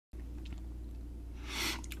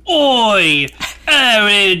Oi!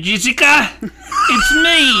 Jessica! It's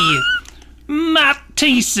me, Matt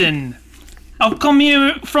Thiessen. I've come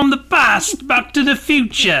here from the past, back to the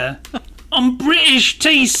future. I'm British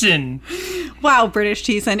Thiessen. Wow, British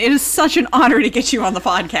Thiessen. It is such an honor to get you on the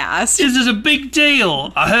podcast. This is a big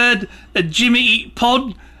deal. I heard that Jimmy Eat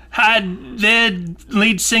Pod had their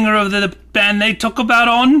lead singer of the band they talk about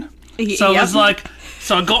on. So I was like,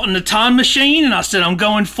 so I got in the time machine and I said, I'm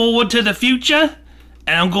going forward to the future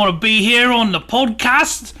and I'm going to be here on the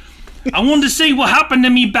podcast. I wanted to see what happened to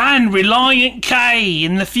me band, Relient K,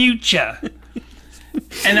 in the future.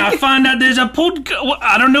 And I find out there's a podcast.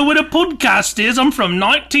 I don't know what a podcast is. I'm from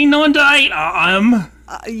 1998. I am.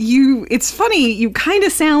 It's funny. You kind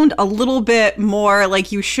of sound a little bit more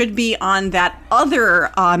like you should be on that other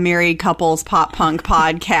married couples pop punk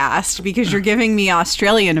podcast because you're giving me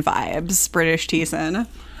Australian vibes, British Thiessen.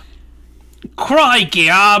 Crikey,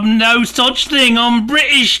 I'm no such thing. I'm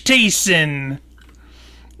British Thiessen.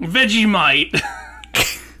 Vegemite.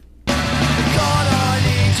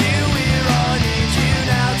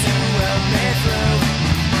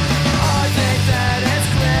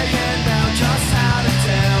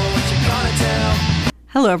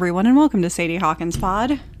 Hello, everyone, and welcome to Sadie Hawkins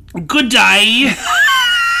Pod. Good day.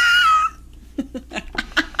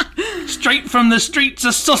 Straight from the streets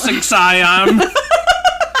of Sussex, I am.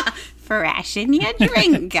 Freshen your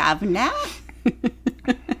drink, governor.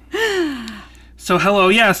 So, hello,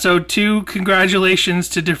 yeah, so two congratulations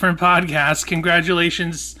to different podcasts.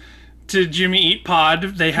 Congratulations to Jimmy Eat Pod.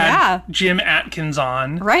 They had Jim Atkins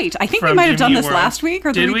on. Right. I think we might have done this last week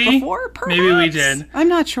or the week before, perhaps? Maybe we did. I'm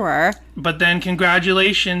not sure. But then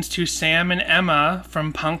congratulations to Sam and Emma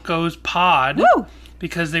from Punk Goes Pod. Woo!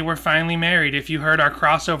 Because they were finally married. If you heard our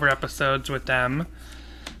crossover episodes with them,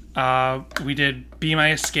 we did Be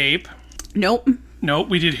My Escape. Nope,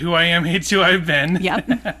 we did Who I Am Hates Who I've Been.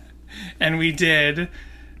 Yep. And we did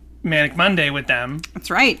Manic Monday with them. That's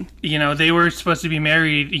right. You know, they were supposed to be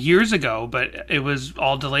married years ago, but it was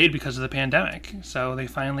all delayed because of the pandemic. So they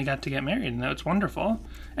finally got to get married, and it's wonderful.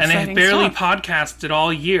 And Exciting they barely stuff. podcasted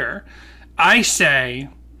all year. I say,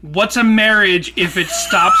 what's a marriage if it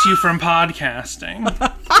stops you from podcasting?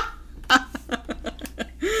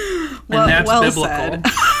 And that's biblical.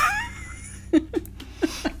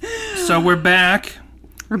 So we're back.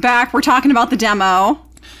 We're back. We're talking about the demo.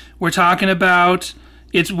 We're talking about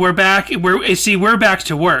we're back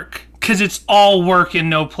to work because it's all work and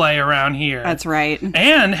no play around here. That's right.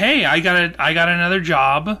 And hey, I got another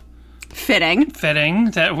job. Fitting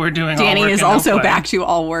that we're doing. Danny all work is and no also play. back to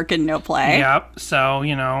all work and no play. Yep. So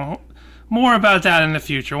more about that in the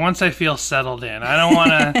future once I feel settled in. I don't want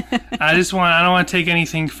to. I don't want to take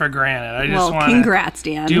anything for granted. I just want congrats,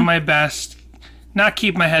 Dan. Do my best. Not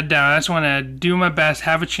keep my head down. I just want to do my best,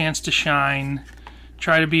 have a chance to shine,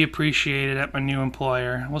 try to be appreciated at my new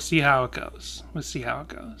employer. We'll see how it goes.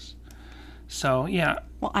 So, yeah.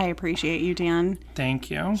 Well, I appreciate you, Dan.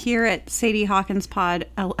 Thank you. Here at Sadie Hawkins Pod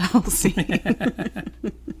LLC.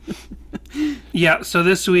 Yeah, so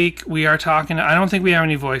this week we are talking... I don't think we have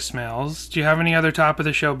any voicemails. Do you have any other top of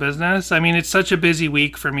the show business? I mean, it's such a busy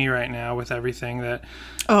week for me right now with everything that...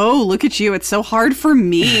 Oh, look at you. It's so hard for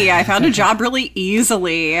me. I found a job really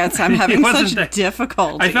easily. I'm having such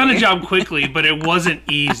difficulty. I found a job quickly, but it wasn't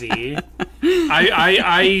easy.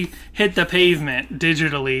 I hit the pavement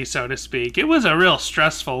digitally, so to speak. It was a real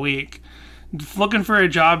stressful week. Looking for a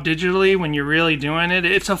job digitally when you're really doing it,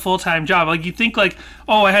 it's a full-time job. Like, you think like,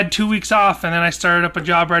 oh, I had 2 weeks off and then I started up a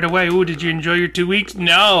job right away. Ooh, did you enjoy your 2 weeks?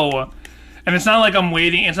 No. And it's not like I'm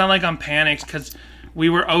waiting. It's not like I'm panicked because we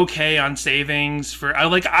were okay on savings for.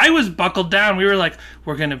 I was buckled down. We were like,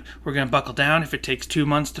 we're gonna buckle down if it takes 2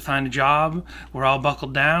 months to find a job. We're all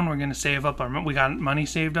buckled down. We're gonna save up we got money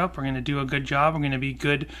saved up. We're gonna do a good job. We're gonna be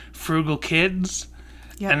good, frugal kids.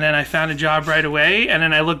 Yep. And then I found a job right away. And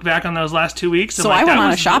then I looked back on those last 2 weeks. So I went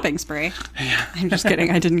on a shopping spree. Yeah. I'm just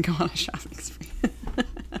kidding. I didn't go on a shopping spree.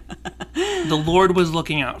 The Lord was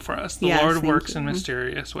looking out for us. The yes, Lord works in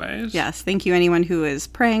mysterious ways. Yes. Thank you, anyone who is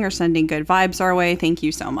praying or sending good vibes our way. Thank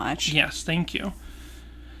you so much. Yes, thank you.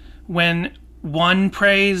 When one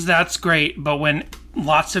prays, that's great. But when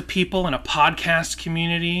lots of people in a podcast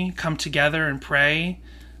community come together and pray,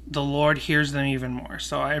 the Lord hears them even more.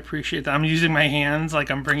 So I appreciate that. I'm using my hands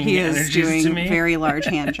like I'm bringing energies to me. He is doing very large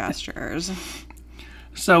hand gestures.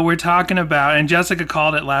 So we're talking about, and Jessica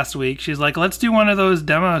called it last week. She's like, let's do one of those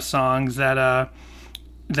demo songs that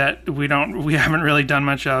that we haven't really done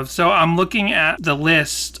much of. So I'm looking at the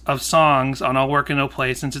list of songs on All Work and No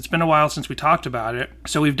Play since it's been a while since we talked about it.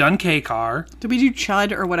 So we've done K-Car. Did we do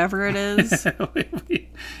Chud or whatever it is?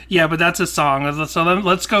 Yeah, but that's a song. So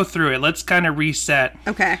let's go through it. Let's kind of reset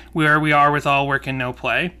where we are with All Work and No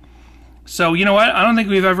Play. So you know what? I don't think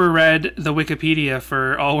we've ever read the Wikipedia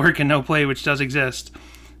for All Work and No Play, which does exist.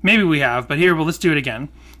 Maybe we have, but here, well, let's do it again.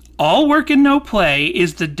 All Work and No Play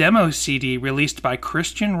is the demo CD released by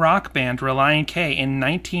Christian rock band Relient K in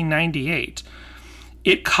 1998.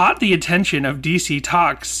 It caught the attention of DC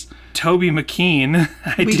Talk's Toby McKean.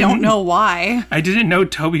 We don't know why. I didn't know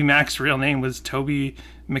Toby Mac's real name was Toby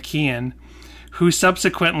McKean, who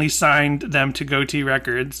subsequently signed them to Goatee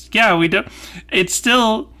Records. Yeah, we don't. It's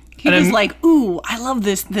still. He was like, ooh, I love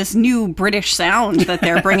this new British sound that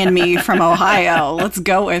they're bringing me from Ohio. Let's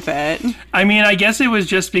go with it. I mean, I guess it was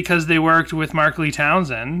just because they worked with Mark Lee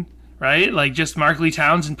Townsend, right? Like, just Mark Lee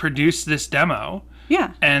Townsend produced this demo.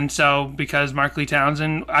 Yeah. And so, because Mark Lee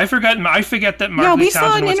Townsend, I forget that Mark Lee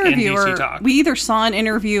Townsend was in DC Talk. We either saw an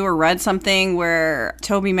interview or read something where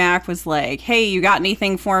Toby Mac was like, hey, you got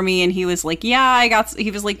anything for me? And he was like, yeah, he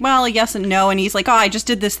was like, well, yes and no. And he's like, oh, I just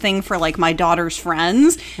did this thing for like my daughter's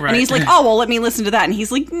friends. Right. And he's like, oh, well, let me listen to that. And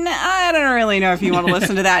he's like, nah, I don't really know if you want to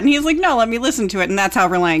listen to that. And he's like, no, let me listen to it. And that's how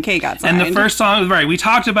Relient K got signed. And the first song, right, we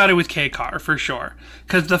talked about it with K-Car for sure.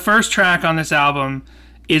 Because the first track on this album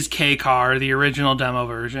is K-Car, the original demo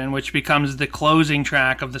version, which becomes the closing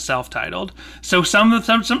track of the self-titled. So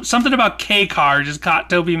something about K-Car just caught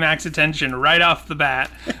Toby Mac's attention right off the bat.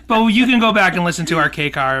 But you can go back and listen to our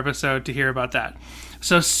K-Car episode to hear about that.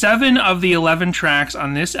 So 7 of the 11 tracks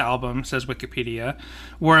on this album, says Wikipedia,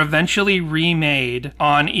 were eventually remade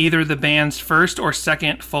on either the band's first or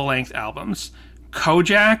second full-length albums.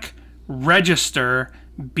 Kojak, Register,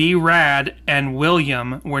 Be Rad, and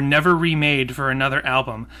William were never remade for another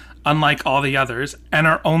album, unlike all the others, and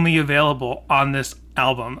are only available on this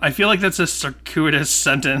album. I feel like that's a circuitous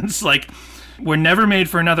sentence. Like, were never made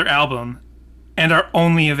for another album and are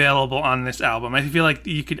only available on this album. I feel like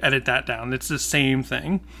you could edit that down. It's the same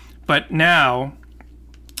thing. But now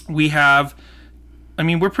we have, I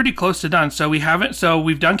mean, we're pretty close to done. So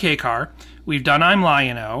we've done K-Car, we've done I'm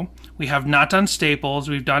Lion-O, we have not done Staples.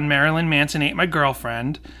 We've done Marilyn Manson Ain't My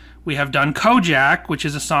Girlfriend. We have done Kojak, which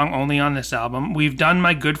is a song only on this album. We've done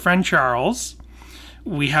My Good Friend Charles.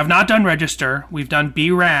 We have not done Register. We've done Be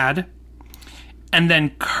Rad. And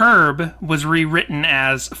then Curb was rewritten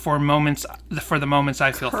as For the Moments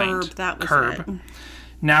I Feel Faint. That was Curb. It.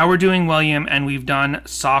 Now we're doing William, and we've done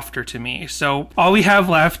Softer to Me. So all we have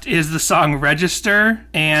left is the song Register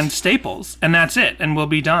and Staples. And that's it. And we'll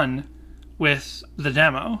be done with the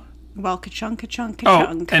demo. Well, ka-chunk, ka-chunk,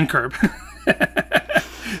 ka-chunk. Oh, and Curb.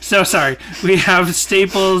 So, sorry. We have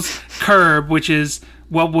Staples, Curb, which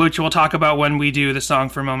we'll talk about when we do the song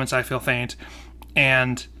For Moments I Feel Faint,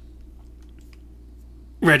 and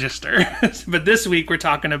Register. But this week we're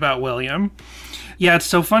talking about William. Yeah, it's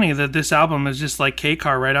so funny that this album is just like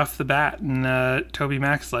K-Car right off the bat, and Toby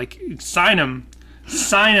Mac's like, sign him.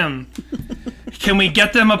 Can we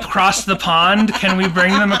get them across the pond? Can we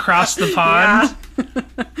bring them across the pond? Yeah.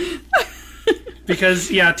 Because,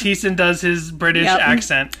 Thiessen does his British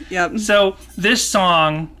accent. Yep. So this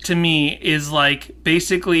song, to me, is like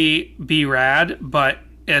basically Be Rad, but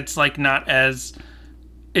it's like not as...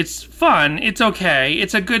 It's fun. It's okay.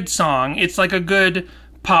 It's a good song. It's like a good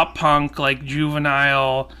pop punk, like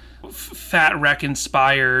juvenile, Fat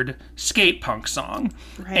Wreck-inspired skate punk song.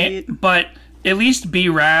 Right. But... at least Be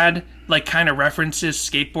Rad, like, kind of references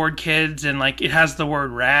skateboard kids, and, like, it has the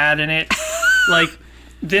word rad in it. Like,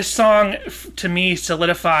 this song, to me,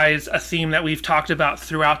 solidifies a theme that we've talked about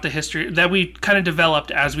throughout the history, that we kind of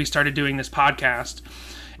developed as we started doing this podcast.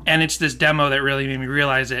 And it's this demo that really made me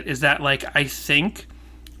realize it, is that, like, I think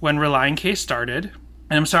when Relient K started,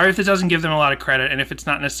 and I'm sorry if this doesn't give them a lot of credit, and if it's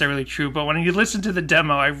not necessarily true, but when you listen to the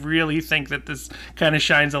demo, I really think that this kind of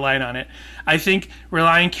shines a light on it. I think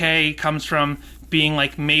Relient K comes from being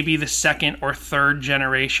like maybe the second or third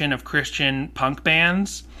generation of Christian punk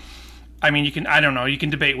bands. I mean, I don't know, you can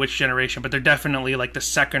debate which generation, but they're definitely like the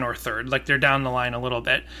second or third. Like, they're down the line a little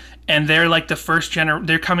bit. And they're like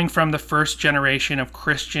they're coming from the first generation of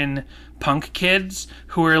Christian punk kids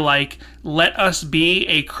who are like, let us be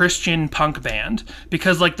a Christian punk band.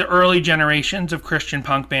 Because like the early generations of Christian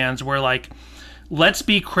punk bands were like, let's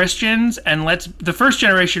be Christians, and the first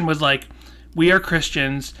generation was like, we are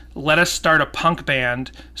Christians, let us start a punk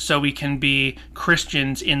band so we can be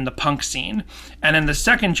Christians in the punk scene. And then the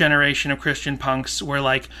second generation of Christian punks were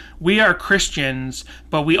like, we are Christians,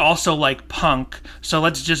 but we also like punk, so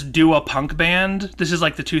let's just do a punk band. This is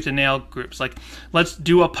like the Tooth and Nail groups. Like, let's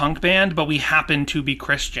do a punk band, but we happen to be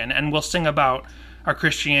Christian, and we'll sing about our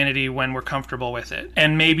Christianity when we're comfortable with it.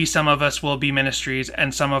 And maybe some of us will be ministries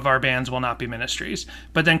and some of our bands will not be ministries.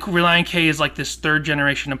 But then Relient K is like this third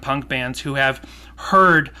generation of punk bands who have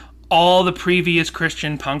heard all the previous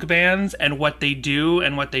Christian punk bands and what they do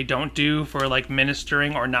and what they don't do for like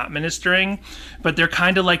ministering or not ministering. But they're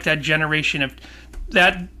kind of like that generation of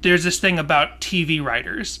that. There's this thing about TV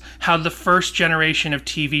writers, how the first generation of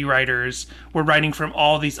TV writers were writing from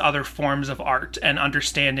all these other forms of art and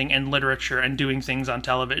understanding and literature and doing things on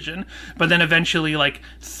television. But then eventually, like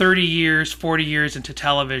 30 years, 40 years into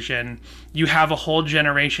television, you have a whole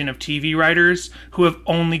generation of TV writers who have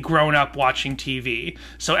only grown up watching TV.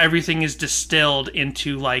 So everything is distilled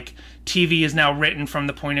into like, TV is now written from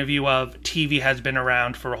the point of view of TV has been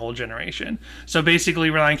around for a whole generation. So basically,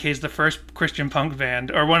 Relient K is the first Christian punk band,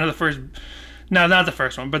 or one of the first, no, not the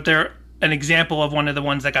first one, but they're an example of one of the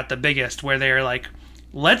ones that got the biggest, where they're like,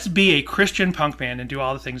 let's be a Christian punk band and do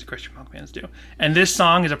all the things Christian punk bands do. And this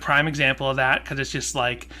song is a prime example of that, because it's just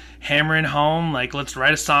like hammering home, like, let's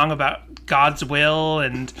write a song about God's will,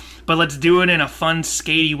 but let's do it in a fun,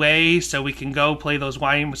 skatey way so we can go play those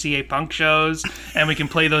YMCA punk shows and we can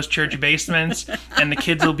play those church basements and the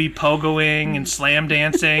kids will be pogoing and slam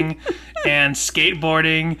dancing and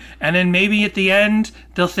skateboarding. And then maybe at the end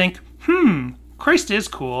they'll think, Christ is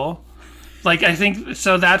cool. Like, I think,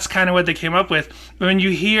 so that's kind of what they came up with. But when you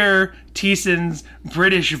hear Thiessen's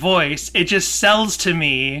British voice, it just sells to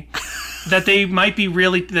me that they might be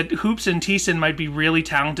really, that Hoops and Thiessen might be really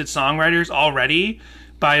talented songwriters already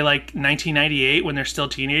by like 1998 when they're still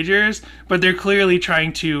teenagers, but they're clearly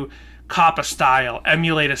trying to cop a style,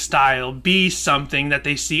 emulate a style, be something that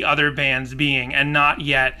they see other bands being, and not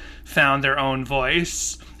yet found their own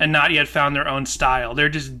voice and not yet found their own style. They're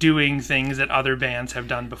just doing things that other bands have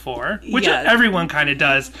done before, which everyone kind of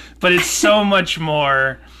does, but it's so much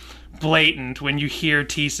more blatant when you hear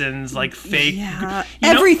Thiessen's like fake. Yeah.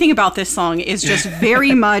 Everything about this song is just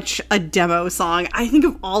very much a demo song. I think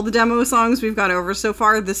of all the demo songs we've gone over so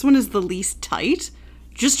far, this one is the least tight,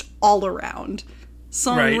 just all around.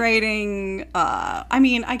 Songwriting, I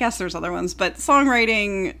mean, I guess there's other ones, but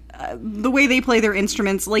songwriting, the way they play their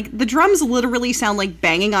instruments, like the drums literally sound like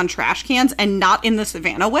banging on trash cans and not in the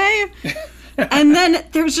Savannah way. And then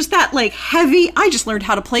there's just that like heavy, I just learned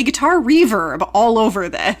how to play guitar reverb all over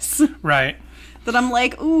this. Right. That I'm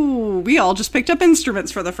like, ooh, we all just picked up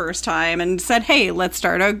instruments for the first time and said, hey, let's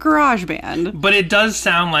start a garage band. But it does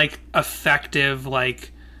sound like effective,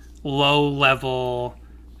 like low level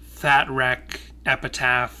Fat Wreck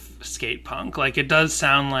epitaph skate punk. Like, it does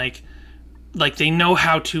sound like they know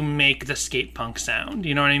how to make the skate punk sound,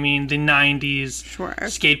 you know what I mean, the 90s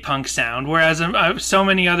skate punk sound, whereas so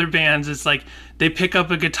many other bands, it's like they pick up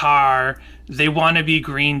a guitar, they want to be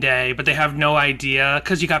Green Day, but they have no idea,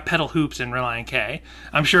 because you got Pedal Hoops in Relient K.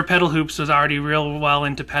 I'm sure Pedal Hoops was already real well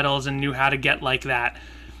into pedals and knew how to get like that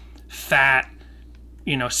fat,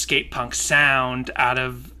 you know, skate punk sound out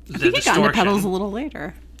of the distortion. I think he got into pedals a little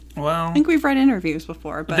later. Well, I think we've read interviews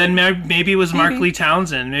before, but then maybe it was Mark Lee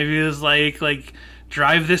Townsend. Maybe it was like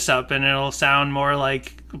drive this up and it'll sound more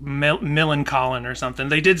like Millencolin or something.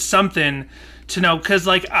 They did something to know, because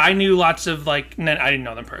like I knew lots of like, I didn't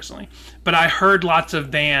know them personally, but I heard lots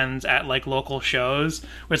of bands at like local shows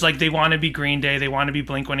where it's like they want to be Green Day, they want to be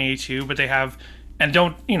Blink-182, but they have, and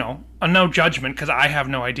don't, you know, no judgment, because I have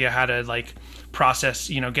no idea how to like process,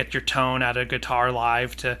 you know, get your tone out of guitar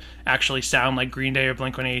live to actually sound like Green Day or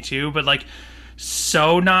Blink-182, but like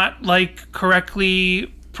so not like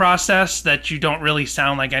correctly processed that you don't really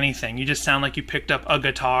sound like anything. You just sound like you picked up a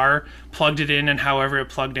guitar, plugged it in and however it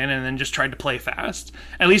plugged in, and then just tried to play fast.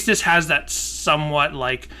 At least this has that somewhat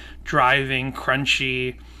like driving,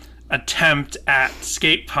 crunchy attempt at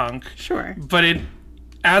skate punk. Sure. But it,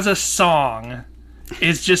 as a song,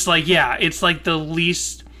 is just like, yeah, it's like the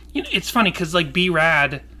least. You know, it's funny because like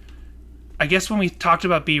B-Rad, I guess when we talked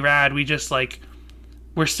about B-Rad, we just like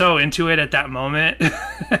we're so into it at that moment.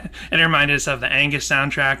 And it reminded us of the Angus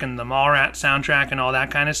soundtrack and the Mallrat soundtrack and all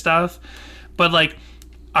that kind of stuff. But like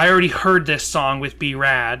I already heard this song with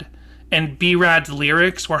B-Rad, and B-Rad's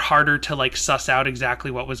lyrics were harder to like suss out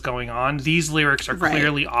exactly what was going on. These lyrics are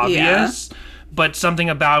clearly obvious. Yeah. But something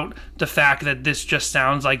about the fact that this just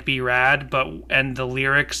sounds like B-Rad, and the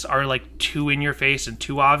lyrics are like too in your face and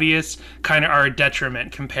too obvious, kind of are a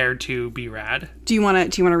detriment compared to B-Rad. Do you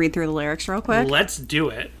want to read through the lyrics real quick? Let's do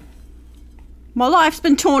it. My life's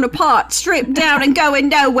been torn apart, stripped down and going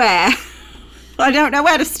nowhere. I don't know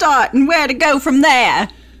where to start and where to go from there.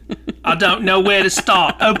 I don't know where to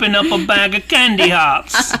start. Open up a bag of candy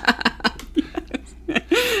hearts.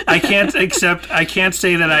 I can't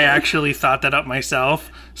say that I actually thought that up myself,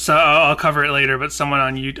 so I'll cover it later, but someone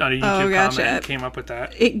on a YouTube comment came up with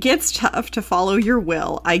that. It gets tough to follow your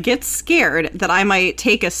will. I get scared that I might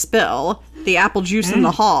take a spill. The apple juice in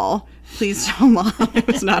the hall. Please tell Mom it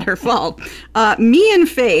was not her fault. Me and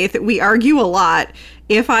Faith, we argue a lot.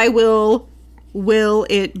 If I will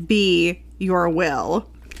it be your will?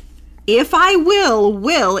 If I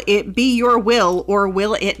will it be your will, or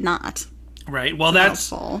will it not? Right. Well,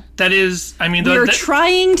 that is, I mean... We're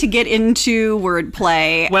trying to get into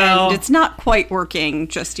wordplay, and it's not quite working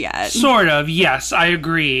just yet. Sort of, yes, I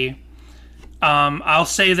agree. I'll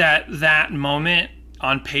say that moment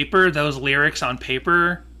on paper, those lyrics on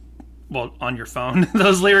paper, well, on your phone,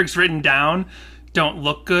 those lyrics written down don't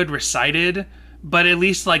look good recited, but at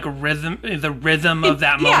least like the rhythm of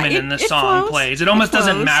that moment in the song plays. It almost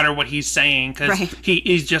doesn't matter what he's saying, because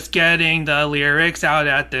he's just getting the lyrics out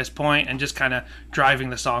at this point and just kind of driving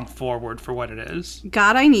the song forward for what it is.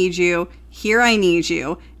 God, I need you. Here I need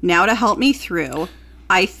you. Now to help me through.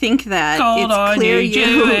 I think that it's clear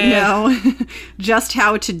you know just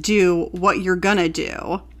how to do what you're gonna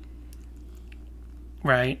do.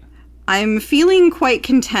 Right. I'm feeling quite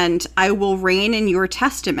content. I will reign in your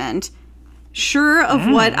testament. Sure of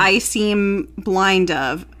what I seem blind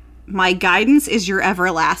of. My guidance is your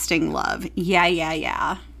everlasting love.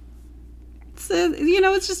 Yeah. It's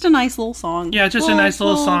it's just a nice little song. Yeah, just a nice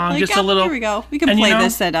little song. Just a little. Here we go. We can play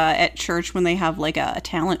this at church when they have like a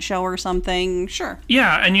talent show or something. Sure.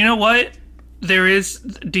 Yeah, and you know what? There is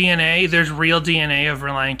DNA. There's real DNA of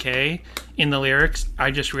Relient K in the lyrics.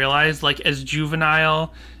 I just realized, like, as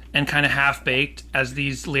juvenile and kind of half-baked as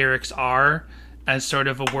these lyrics are, as sort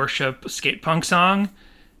of a worship skate punk song,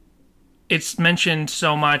 it's mentioned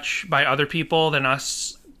so much by other people than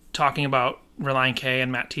us talking about Relient K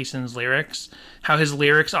and Matt Thiessen's lyrics, how his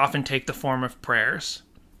lyrics often take the form of prayers.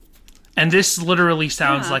 And this literally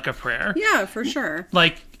sounds like a prayer. Yeah, for sure.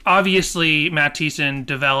 Like, obviously, Matt Thiessen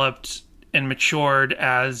developed and matured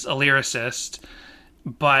as a lyricist,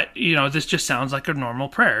 but, this just sounds like a normal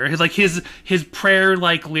prayer. Like, his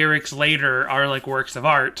prayer-like lyrics later are like works of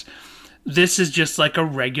art. This is just like a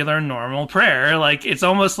regular, normal prayer. Like, it's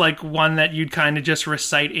almost like one that you'd kind of just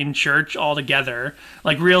recite in church all together.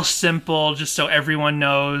 Like, real simple, just so everyone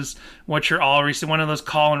knows what you're all receiving. One of those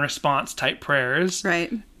call and response type prayers.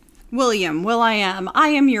 Right. William, will I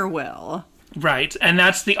am your will. Right. And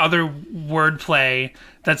that's the other wordplay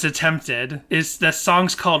that's attempted, is the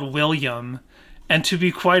song's called William. And to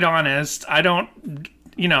be quite honest, I don't...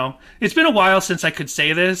 it's been a while since I could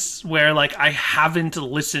say this, where, like, I haven't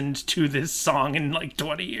listened to this song in, like,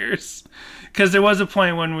 20 years. Because there was a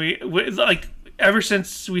point when we, ever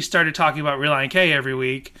since we started talking about Relient K every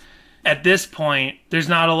week, at this point, there's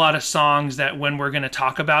not a lot of songs that when we're going to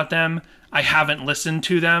talk about them, I haven't listened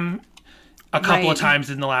to them a couple of times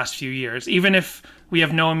in the last few years. Even if we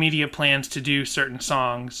have no immediate plans to do certain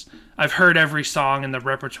songs, I've heard every song in the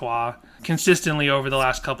repertoire consistently over the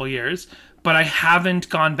last couple of years. But I haven't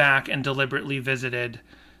gone back and deliberately visited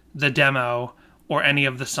the demo or any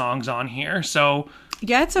of the songs on here. So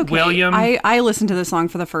yeah, it's okay. William, I listened to the song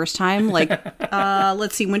for the first time. Like,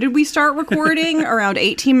 let's see, when did we start recording? Around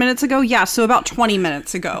 18 minutes ago. Yeah, so about 20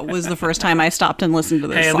 minutes ago was the first time I stopped and listened to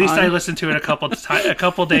this song. At least I listened to it a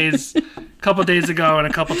couple days ago and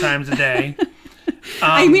a couple times a day.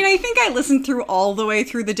 I mean, I think I listened through all the way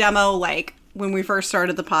through the demo, like when we first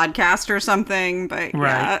started the podcast or something. But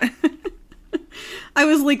yeah. I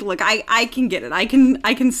was like, look, I can get it. I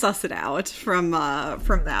can suss it out from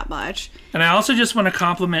that much. And I also just want to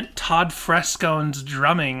compliment Todd Frescone's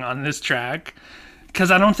drumming on this track, because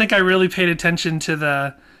I don't think I really paid attention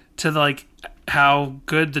to like how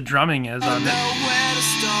good the drumming is on it.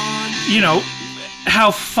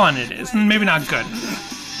 How fun it is. Maybe not good.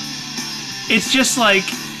 It's just like,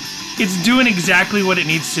 it's doing exactly what it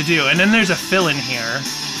needs to do. And then there's a fill in here.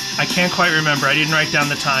 I can't quite remember. I didn't write down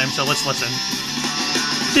the time, so let's listen.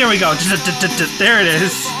 There we go. There it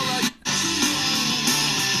is.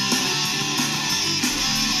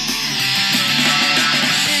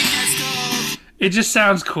 It just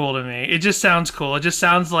sounds cool to me. It just sounds cool. It just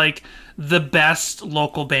sounds like the best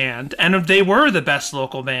local band. And they were the best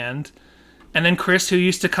local band. And then Chris, who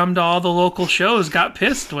used to come to all the local shows, got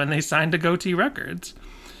pissed when they signed to Goatee Records.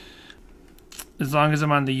 As long as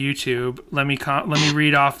I'm on the YouTube, let me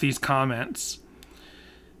read off these comments.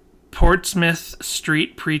 Portsmouth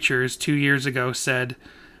Street Preachers 2 years ago said,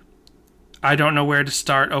 I don't know where to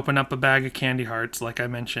start. Open up a bag of candy hearts, like I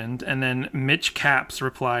mentioned. And then Mitch Caps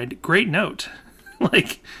replied, great note.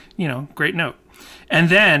 Like, great note. And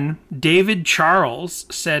then David Charles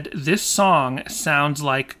said, this song sounds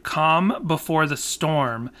like Calm Before the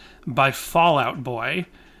Storm by Fall Out Boy,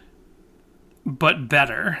 but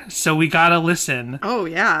better. So we got to listen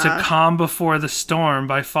to Calm Before the Storm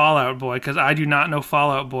by Fall Out Boy, because I do not know Fall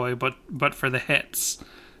Out Boy, but for the hits.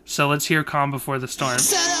 So let's hear Calm Before the Storm.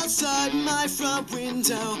 Sat outside my front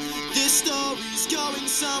window. This story's going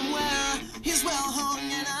somewhere. He's well hung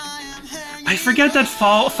and I am hanging. I forget that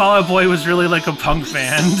Fall Out Boy was really like a punk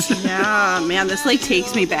band. Yeah, man, this like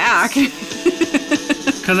takes me back.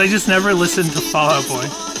 Because I just never listened to Fall Out Boy.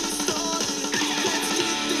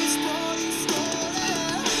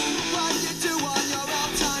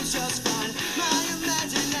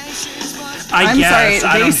 I'm sorry.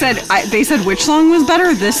 They said which song was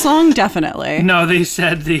better? This song, definitely. No, they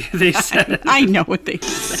said they said. I know what they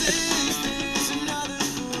said.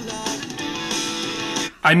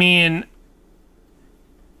 I mean,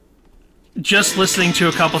 just listening to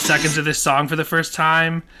a couple seconds of this song for the first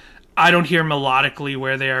time, I don't hear melodically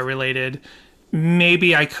where they are related.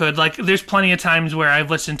 Maybe I could. Like, there's plenty of times where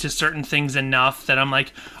I've listened to certain things enough that I'm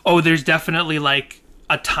like, oh, there's definitely like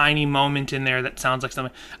a tiny moment in there that sounds like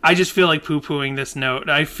something. I just feel like poo-pooing this note.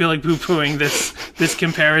 I feel like poo-pooing this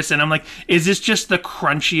comparison. I'm like, is this just the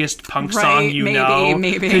crunchiest punk song you know?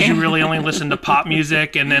 Maybe. Because you really only listen to pop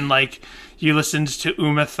music, and then like you listened to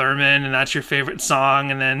Uma Thurman, and that's your favorite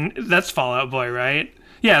song, and then that's Fall Out Boy, right?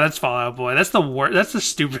 Yeah, that's Fall Out Boy. That's the worst. That's the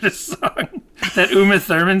stupidest song. That Uma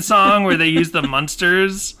Thurman song where they use the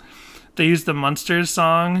Munsters. They used the Munsters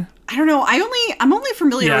song. I don't know. I'm only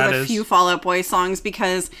familiar with a few Fall Out Boy songs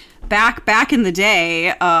because back in the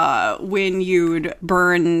day, when you'd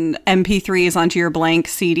burn MP3s onto your blank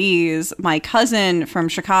CDs, my cousin from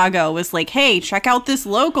Chicago was like, "Hey, check out this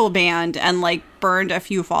local band," and like burned a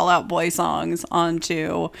few Fall Out Boy songs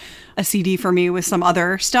onto a CD for me with some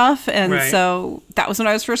other stuff, and so that was when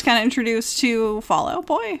I was first kind of introduced to Fall Out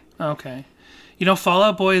Boy. Okay, Fall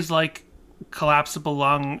Out Boy is like Collapsible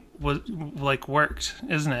Lung was like worked,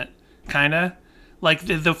 isn't it? Kinda like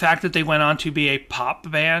the fact that they went on to be a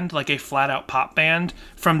pop band, like a flat out pop band,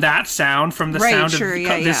 from that sound, from the sound of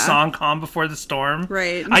this song "Calm Before the Storm."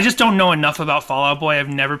 Right. I just don't know enough about Fall Out Boy. I've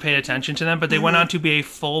never paid attention to them, but they went on to be a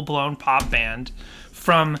full blown pop band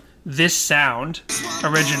from this sound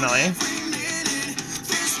originally.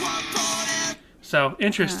 So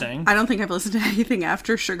interesting. I don't think I've listened to anything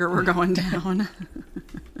after Sugar We're Going Down.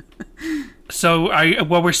 So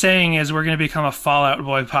what we're saying is we're going to become a Fall Out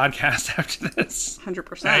Boy podcast after this.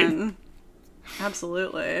 100%. Right?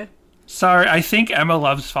 Absolutely. Sorry, I think Emma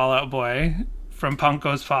loves Fall Out Boy from Punk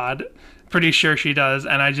Goes Pod. Pretty sure she does.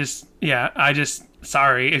 And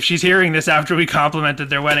sorry. If she's hearing this after we complimented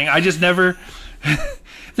their wedding, I just never...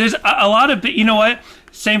 There's a lot of... You know what?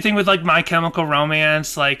 Same thing with like My Chemical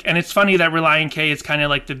Romance. And it's funny that Relient K is kind of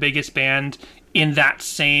like the biggest band in that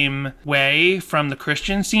same way from the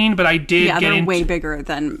Christian scene, but I did get they're way bigger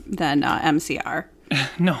than MCR.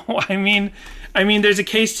 No, I mean, there's a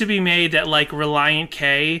case to be made that like Relient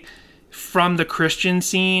K from the Christian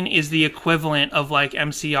scene is the equivalent of like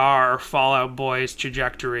MCR or Fall Out Boy's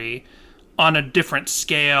trajectory on a different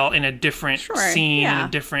scale, in a different scene, in a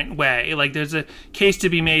different way. Like there's a case to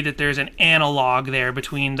be made that there's an analog there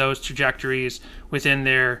between those trajectories within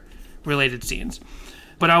their related scenes.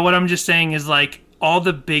 But what I'm just saying is, like, all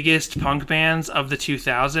the biggest punk bands of the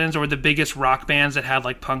 2000s, or the biggest rock bands that had,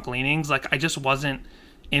 like, punk leanings, like, I just wasn't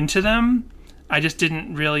into them. I just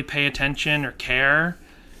didn't really pay attention or care.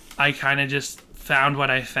 I kind of just found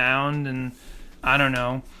what I found, and I don't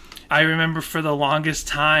know. I remember for the longest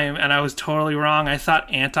time, and I was totally wrong, I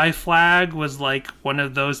thought Anti-Flag was, like, one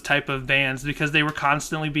of those type of bands, because they were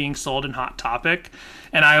constantly being sold in Hot Topic.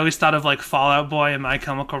 And I always thought of, like, Fall Out Boy and My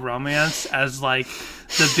Chemical Romance as, like,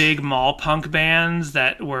 the big mall punk bands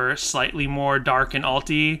that were slightly more dark and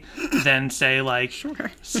alty than, say, like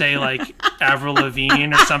Avril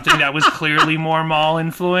Lavigne or something that was clearly more mall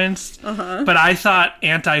influenced. But I thought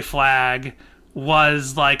Anti-Flag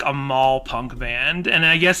was like a mall punk band, and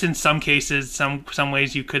I guess in some cases, some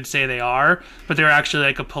ways you could say they are, but they're actually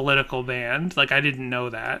like a political band. Like, I didn't know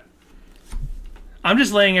that. I'm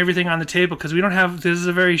just laying everything on the table because we don't have. This is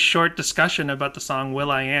a very short discussion about the song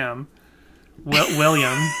 "Will I Am."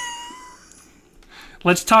 William.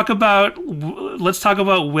 Let's talk about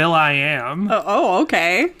 "Will I Am." Oh,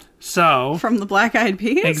 okay. So from the Black Eyed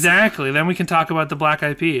Peas. Exactly. Then we can talk about the Black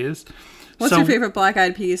Eyed Peas. What's your favorite Black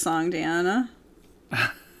Eyed Peas song, Deanna?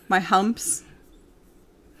 My Humps.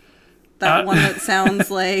 That one that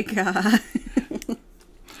sounds like...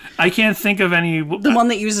 I can't think of any. The one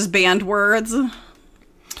that uses banned words.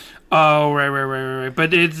 Oh, right.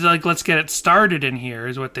 But it's like, let's get it started in here,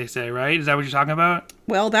 is what they say, right? Is that what you're talking about?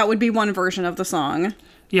 Well, that would be one version of the song.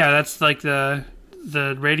 Yeah, that's like the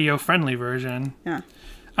radio-friendly version. Yeah.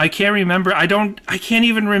 I can't remember. I can't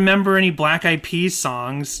even remember any Black Eyed Peas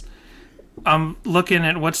songs. I'm looking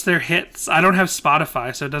at what's their hits. I don't have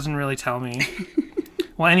Spotify, so it doesn't really tell me.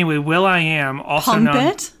 Well, anyway, Will.I.Am, also Pump known...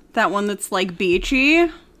 It? That one that's like beachy?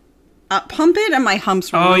 Pump It and my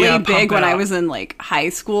humps were really big when I was in like high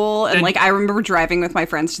school. And like I remember driving with my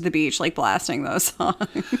friends to the beach, like blasting those songs.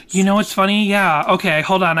 You know what's funny? Yeah. Okay,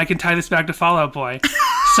 hold on. I can tie this back to Fall Out Boy.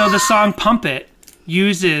 So the song Pump It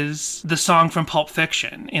uses the song from Pulp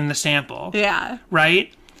Fiction in the sample. Yeah.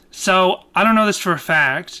 Right? So I don't know this for a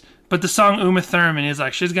fact, but the song Uma Thurman is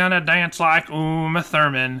like, she's gonna dance like Uma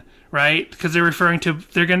Thurman, right? Because they're referring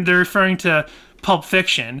to Pulp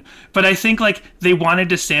Fiction, but I think like they wanted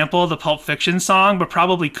to sample the Pulp Fiction song but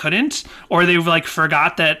probably couldn't, or they like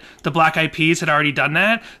forgot that the Black Eyed Peas had already done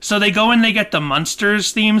that, so they go and they get the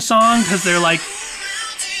Munsters theme song because they're like,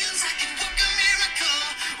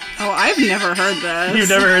 oh, I've never heard this. You've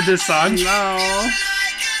never heard this song? No.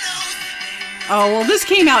 Oh, well, this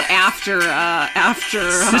came out after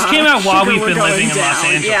this came out while Sugar we've been Going living in Los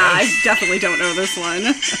Down. Angeles. Yeah, I definitely don't know this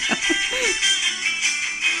one.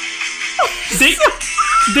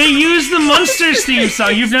 They use the Munsters theme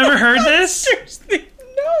song. You've never heard this?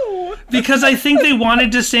 No. Because I think they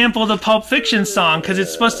wanted to sample the Pulp Fiction song because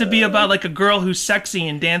it's supposed to be about like a girl who's sexy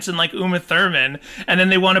and dancing like Uma Thurman, and then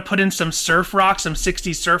they want to put in some surf rock, some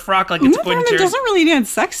 60s surf rock, like it's Uma Thurman doesn't really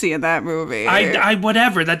dance sexy in that movie. I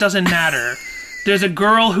whatever, that doesn't matter. There's a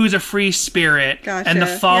girl who's a free spirit, Gotcha. and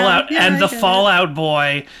the Fallout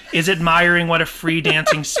Boy is admiring what a free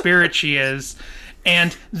dancing spirit she is.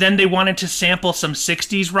 And then they wanted to sample some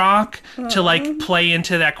 60s rock to like play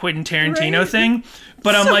into that Quentin Tarantino thing.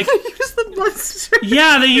 But I'm like, they use the Munsters.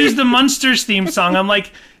 Yeah, they use the Munsters theme song. I'm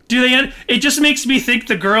like, it just makes me think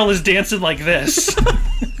the girl is dancing like this.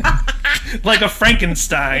 Like a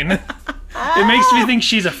Frankenstein. It makes me think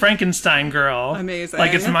she's a Frankenstein girl. Amazing.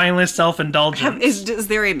 Like it's mindless self-indulgence. Is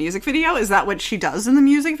there a music video? Is that what she does in the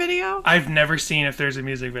music video? I've never seen if there's a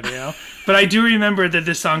music video. But I do remember that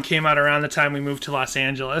this song came out around the time we moved to Los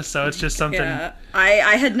Angeles, so it's just something... Yeah,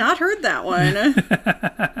 I had not heard that one.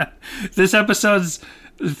 This episode's...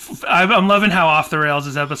 I'm loving how off the rails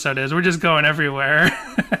this episode is. We're just going everywhere.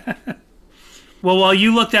 Well, while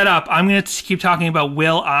you look that up, I'm going to keep talking about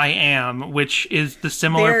Will.I.Am, which is the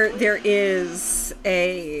similar... There is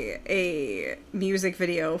a music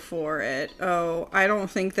video for it. Oh, I don't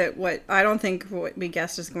think what we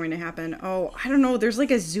guessed is going to happen. Oh, I don't know. There's like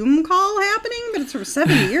a Zoom call happening, but it's from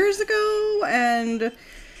 7 years ago, and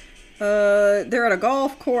they're at a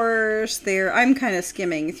golf course. I'm kind of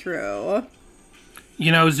skimming through.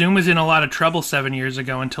 You know, Zoom was in a lot of trouble 7 years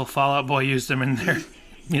ago until Fall Out Boy used them in their...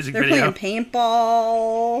 music They're video. playing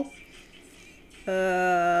paintball.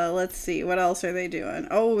 Let's see. What else are they doing?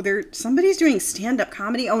 Oh, somebody's doing stand-up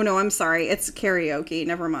comedy. Oh, no, I'm sorry. It's karaoke.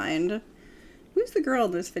 Never mind. Who's the girl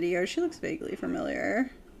in this video? She looks vaguely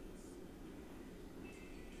familiar.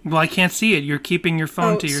 Well, I can't see it. You're keeping your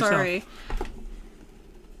phone to yourself. Sorry.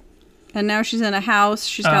 And now she's in a house.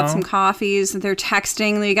 She's got some coffees. They're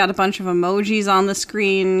texting. They got a bunch of emojis on the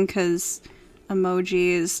screen because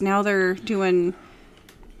emojis. Now they're doing...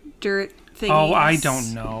 dirt thingies. Oh, I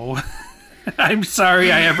don't know. I'm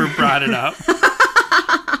sorry I ever brought it up.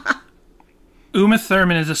 Uma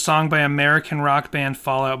Thurman is a song by American rock band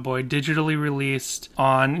Fall Out Boy, digitally released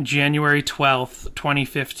on January 12th,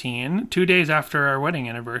 2015, 2 days after our wedding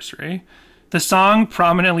anniversary. The song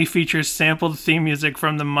prominently features sampled theme music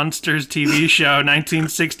from the Munsters TV show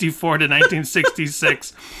 1964 to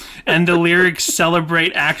 1966, and the lyrics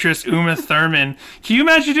celebrate actress Uma Thurman. Can you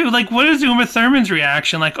imagine, dude, like, what is Uma Thurman's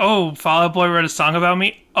reaction? Like, oh, Fall Out Boy wrote a song about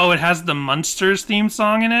me? Oh, it has the Munsters theme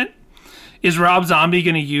song in it? Is Rob Zombie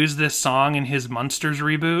going to use this song in his Munsters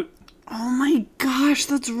reboot? Oh my gosh,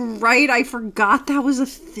 that's right. I forgot that was a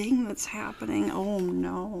thing that's happening. Oh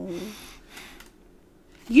no.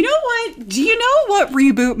 You know what? Do you know what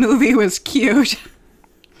reboot movie was cute?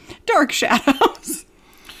 Dark Shadows.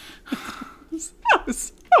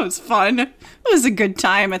 That was fun. It was a good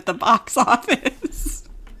time at the box office.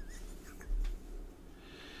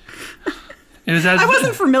 I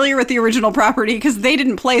wasn't familiar with the original property because they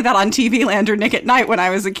didn't play that on TV Land or Nick at Night when I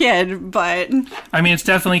was a kid, but... I mean, it's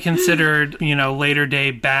definitely considered, later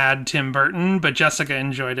day bad Tim Burton, but Jessica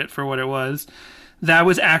enjoyed it for what it was. That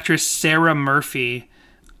was actress Sarah Murphy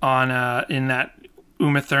on in that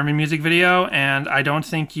Uma Thurman music video, and I don't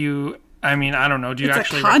think you I mean, I don't know. Do you it's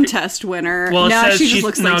actually a contest winner? Well, it no, says she just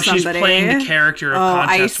looks like somebody. She's playing the character of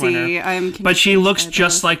contest winner. But she looks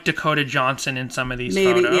just like Dakota Johnson in some of these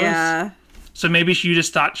photos. Yeah. So maybe you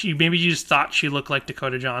just thought she looked like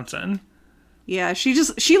Dakota Johnson. Yeah, she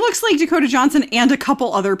looks like Dakota Johnson and a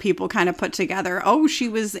couple other people kind of put together. Oh, she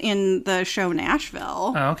was in the show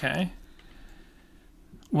Nashville. Oh, okay.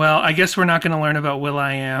 Well, I guess we're not going to learn about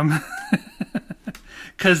Will.i.am.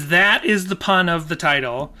 Because that is the pun of the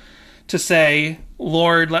title. To say,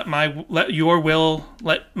 Lord, let my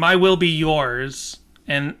will be yours.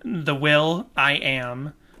 And the Will I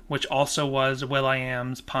Am, which also was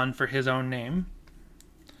Will.i.am's pun for his own name.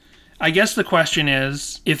 I guess the question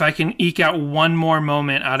is, if I can eke out one more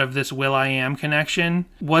moment out of this Will.i.am connection,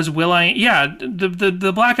 was Will.i.am... Yeah,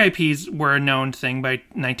 the Black Eyed Peas were a known thing by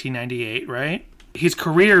 1998, right? His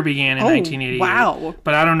career began in 1988. Wow.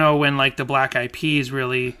 But I don't know when, like, the Black Eyed Peas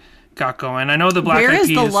really got going. I know the Black Eyed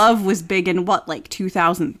Peas... Where is the Love was big in, what, like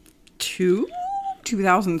 2002?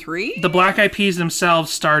 2003? The Black Eyed Peas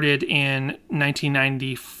themselves started in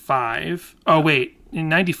 1995. Oh, wait. In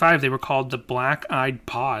 95, they were called the Black Eyed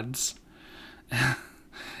Pods.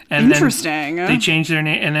 And interesting. Then they changed their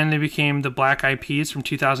name, and then they became the Black Eyed Peas from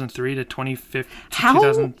 2003 to 2015.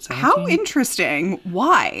 How interesting.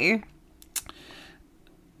 Why?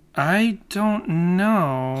 I don't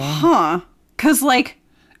know. Huh. Because, like...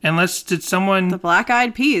 Unless, did someone... The Black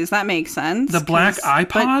Eyed Peas, that makes sense. The Black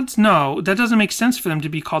iPods? No, that doesn't make sense for them to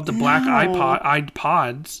be called the Black Eyed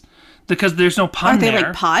Pods. Because there's no pun there. Are they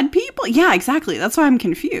like pod people? Yeah, exactly. That's why I'm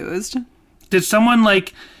confused. Did someone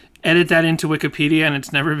like edit that into Wikipedia and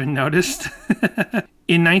it's never been noticed?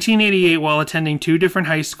 In 1988, while attending two different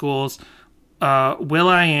high schools,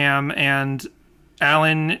 Will.i.am and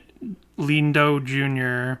Alan Lindo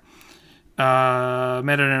Jr.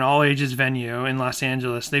 Met at an all-ages venue in Los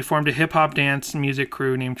Angeles. They formed a hip-hop dance music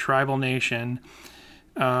crew named Tribal Nation.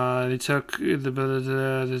 They took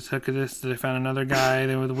this. They found another guy.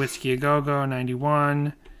 They were the Whiskey A Go-Go,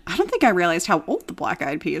 91. I don't think I realized how old the Black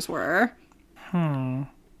Eyed Peas were.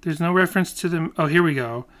 There's no reference to them. Oh, here we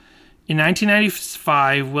go. In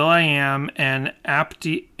 1995, Will.i.am and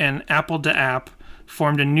Apple de App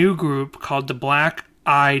formed a new group called the Black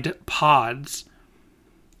Eyed Pods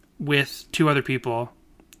with two other people.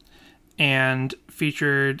 And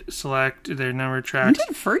featured select their number of tracks. When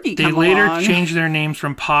did Fergie They come later along? changed their names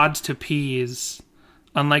from Pods to Peas.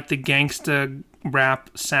 Unlike the gangsta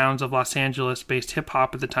rap sounds of Los Angeles-based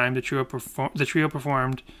hip-hop at the time, the trio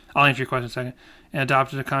performed... I'll answer your question in a second. And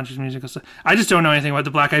adopted a conscious musical style. I just don't know anything about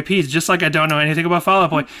the Black Eyed Peas, just like I don't know anything about Fall Out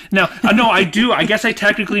Boy. No, I do. I guess I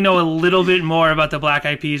technically know a little bit more about the Black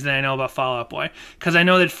Eyed Peas than I know about Fall Out Boy. Because I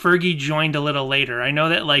know that Fergie joined a little later. I know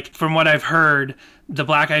that, like, from what I've heard, the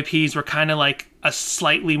Black Eyed Peas were kind of like a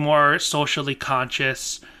slightly more socially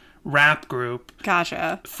conscious rap group.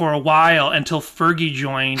 Gotcha. For a while until Fergie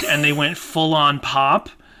joined and they went full-on pop.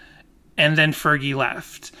 And then Fergie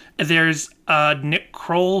left. There's a Nick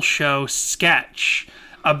Kroll show sketch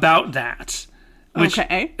about that.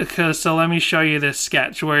 Okay. So let me show you this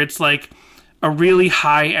sketch where it's like a really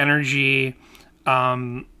high energy...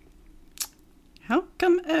 How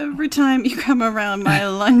come every time you come around my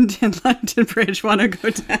London Bridge want to go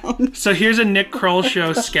down? So here's a Nick Kroll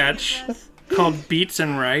show sketch called Beats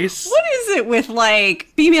and Rice. What is it with, like,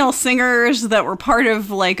 female singers that were part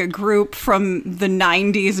of, like, a group from the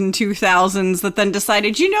 90s and 2000s that then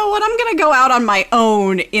decided, you know what, I'm going to go out on my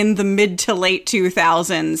own in the mid to late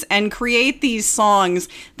 2000s and create these songs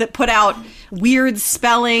that put out weird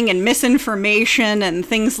spelling and misinformation and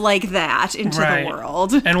things like that into the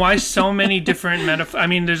world. And why so many different I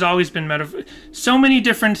mean, there's always been so many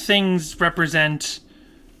different things represent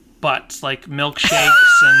butts, like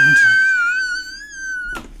milkshakes and...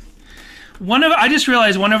 I just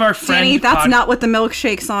realized one of our friends... Danny, that's not what the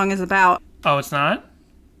milkshake song is about. Oh, it's not?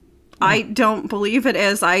 I don't believe it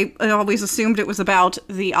is. I always assumed it was about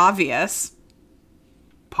the obvious.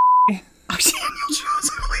 Oh, Samuel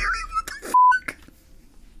Johnson, what the fuck?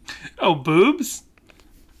 Oh, boobs?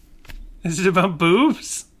 Is it about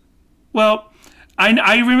boobs? Well,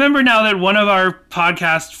 I remember now that one of our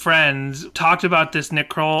podcast friends talked about this Nick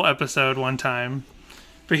Kroll episode one time.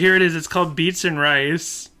 But here it is. It's called Beats and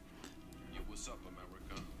Rice.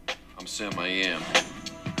 I'm Sam I Am.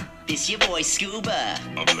 It's your boy Scuba.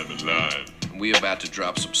 I'm living live. And we about to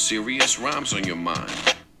drop some serious rhymes on your mind.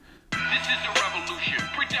 This is a revolution.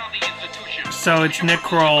 Put down the institution. So it's Nick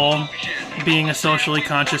Kroll being a socially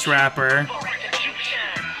conscious rapper.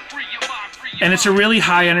 And it's a really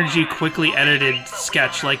high energy, quickly edited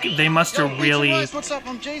sketch. Like, they must have really... What's up?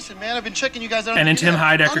 I'm Jason, man. I've been checking you guys out. And then Tim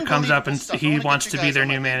Heidecker comes up and he wants to be their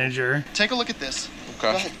new manager. Take a look at this.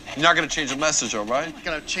 Okay. You're not going to change the message, all right? I'm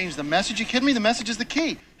gonna change the message. You kidding me? The message is the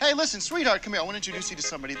key. Hey, listen, sweetheart, come here. I want to introduce you to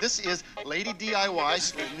somebody. This is Lady DIY,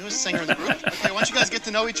 she's the newest singer in the group. Okay, why don't you guys get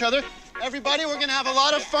to know each other? Everybody, we're gonna have a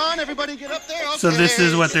lot of fun. Everybody get up there. Okay. So this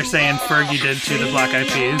is what they're saying Fergie did to the Black Eyed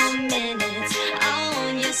Peas.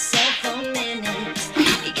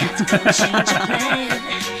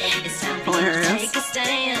 Hilarious.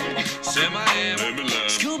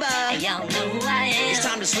 Scuba, y'all know who I am. It's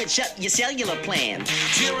time to switch up your cellular plan.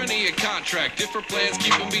 Tyranny of contract, different plans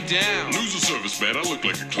keeping me down. Lose the service, man, I look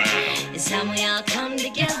like a clown. It's time we all come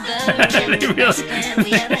together. I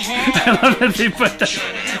love that they put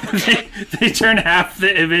they turn half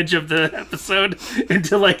the image of the episode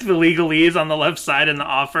into like the legalese on the left side and the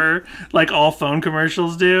offer, like all phone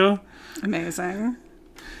commercials do. Amazing.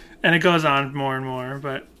 And it goes on more and more,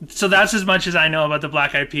 but so that's as much as I know about the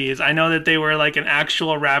Black Eyed Peas. I know that they were like an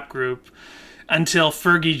actual rap group until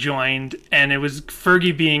Fergie joined, and it was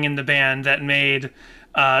Fergie being in the band that made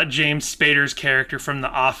James Spader's character from The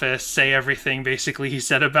Office say everything basically he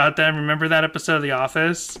said about them. Remember that episode of The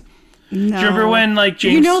Office? No. Do you remember when like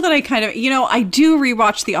James... You know that I kind of, I do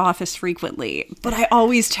rewatch The Office frequently, but I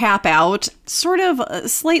always tap out sort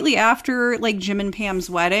of slightly after like Jim and Pam's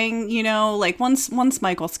wedding, like once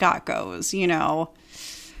Michael Scott goes, it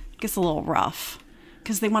gets a little rough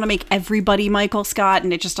because they want to make everybody Michael Scott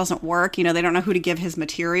and it just doesn't work. They don't know who to give his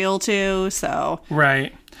material to, so.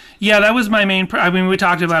 Right. Yeah, that was my main, we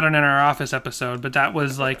talked about it in our Office episode, but that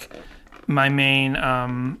was like my main,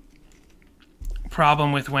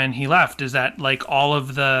 problem with when he left is that like all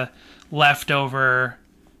of the leftover,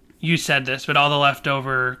 you said this, but all the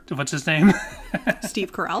leftover, what's his name?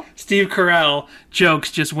 Steve Carell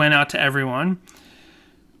jokes just went out to everyone.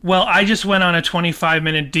 Well, I just went on a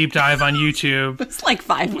 25-minute deep dive on YouTube. It's like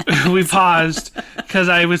 5 minutes. We paused because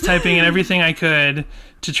I was typing in everything I could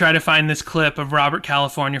to try to find this clip of Robert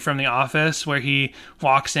California from The Office where he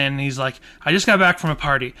walks in and he's like, I just got back from a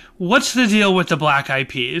party. What's the deal with the Black Eyed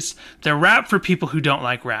Peas? They're rap for people who don't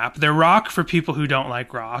like rap. They're rock for people who don't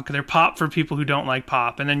like rock. They're pop for people who don't like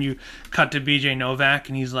pop. And then you cut to BJ Novak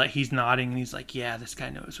and he's nodding and he's like, yeah, this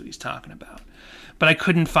guy knows what he's talking about. But I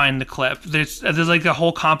couldn't find the clip. There's like a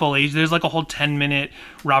whole compilation. There's like a whole 10-minute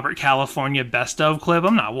Robert California best of clip.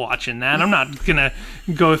 I'm not watching that. I'm not going to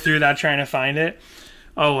go through that trying to find it.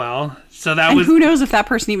 Oh, well. So that was... who knows if that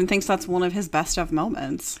person even thinks that's one of his best of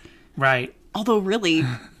moments. Right. Although, really,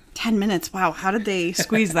 10 minutes. Wow, how did they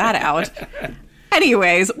squeeze that out?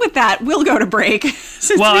 Anyways, with that, we'll go to break.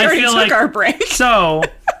 Since we already took our break. So,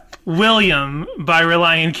 William by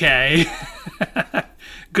Relient K.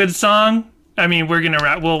 Good song. I mean, we're going to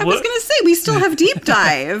wrap... I was going to say, we still have Deep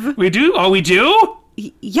Dive. We do? Oh, we do?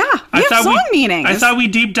 Yeah, we have song meanings. I thought we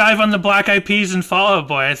deep dive on the Black Eyed Peas and Fall Out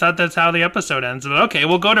Boy. I thought that's how the episode ends. But okay,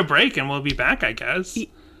 we'll go to break and we'll be back, I guess.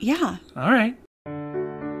 Yeah. All right.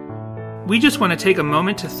 We just want to take a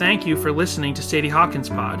moment to thank you for listening to Sadie Hawkins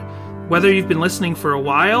Pod. Whether you've been listening for a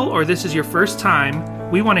while or this is your first time,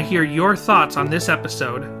 we want to hear your thoughts on this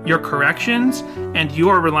episode, your corrections, and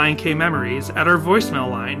your Relient K memories at our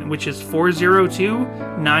voicemail line, which is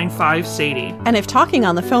 402-95-SADIE. And if talking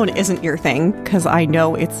on the phone isn't your thing, because I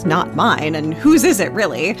know it's not mine, and whose is it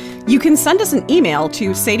really, you can send us an email to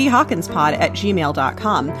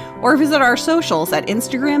sadiehawkinspod@gmail.com, or visit our socials at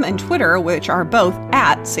Instagram and Twitter, which are both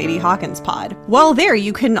at Sadie Hawkins Pod. While there,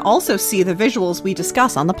 you can also see the visuals we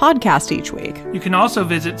discuss on the podcast each week. You can also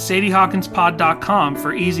visit sadiehawkinspod.com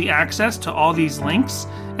for easy access to all these links,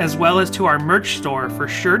 as well as to our merch store for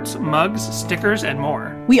shirts, mugs, stickers, and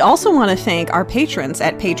more. We also want to thank our patrons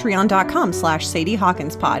at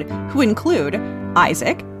patreon.com/sadiehawkinspod, who include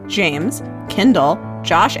Isaac, James, Kendall,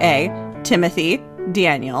 Josh A., Timothy,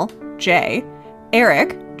 Daniel, Jay,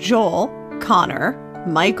 Eric, Joel, Connor,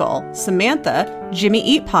 Michael, Samantha, Jimmy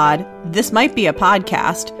Eat Pod, This Might Be a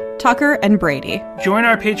Podcast, Tucker, and Brady. Join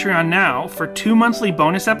our Patreon now for 2 monthly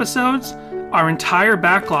bonus episodes, our entire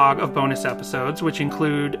backlog of bonus episodes, which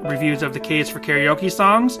include reviews of the K's for Karaoke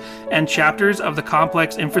songs and chapters of the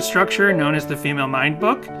complex infrastructure known as the Female Mind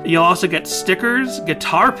Book. You'll also get stickers,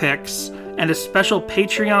 guitar picks, and a special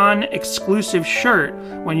Patreon exclusive shirt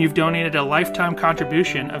when you've donated a lifetime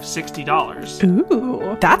contribution of $60.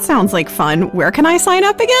 Ooh, that sounds like fun. Where can I sign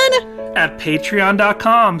up again? At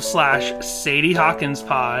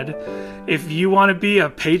patreon.com/SadieHawkinsPod. If you want to be a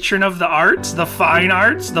patron of the arts, the fine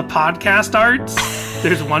arts, the podcast arts,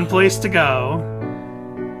 there's one place to go.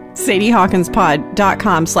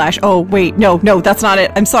 SadieHawkinsPod.com/ oh, wait, no, that's not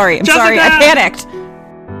it. I'm sorry, Jessica! I panicked.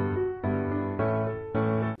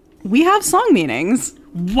 We have song meanings.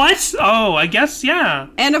 What? Oh, I guess, yeah.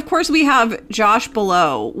 And of course we have Josh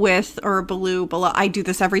Below I do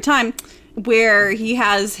this every time. where he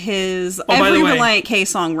has his by every the way- Relient K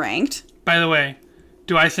song ranked. By the way,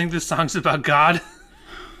 do I think this song's about God?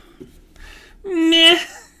 Nah,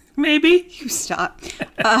 maybe. You stop.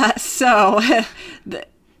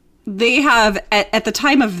 They have, at the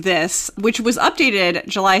time of this, which was updated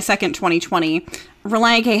July 2nd, 2020,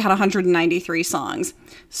 Relient K had 193 songs.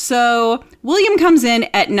 So William comes in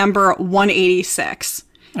at number 186.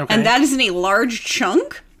 Okay. And that is in a large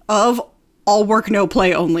chunk of all work, no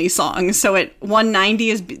play only songs. So at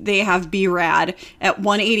 190 they have Be Rad. At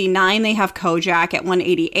 189 they have Kojak. At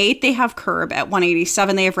 188 they have Curb. At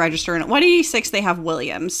 187 they have Register. And at 186 they have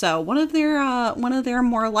William. So one of their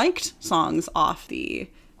more liked songs off the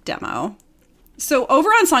demo. So over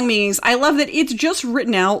on Song Meanings, I love that it's just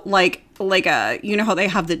written out like a, you know how they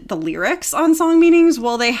have the lyrics on Song Meanings?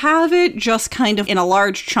 Well, they have it just kind of in a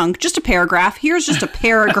large chunk, just a paragraph. Here's just a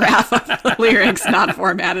paragraph of the lyrics, not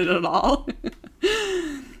formatted at all.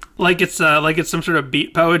 Like it's some sort of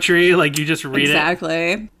beat poetry, like you just read it.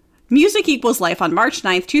 Exactly. Music Equals Life on March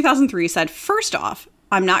 9th, 2003 said, first off,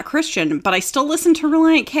 I'm not Christian, but I still listen to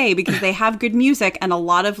Relient K because they have good music and a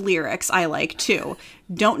lot of lyrics I like too.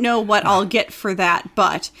 Don't know what I'll get for that,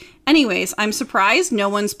 but anyways, I'm surprised no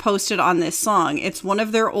one's posted on this song. It's one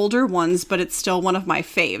of their older ones, but it's still one of my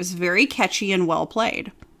faves. Very catchy and well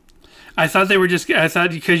played. I thought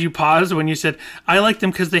because you paused when you said, I like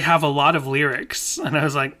them because they have a lot of lyrics. And I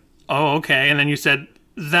was like, oh, okay. And then you said,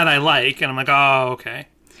 that I like. And I'm like, oh, okay.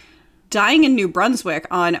 Dying in New Brunswick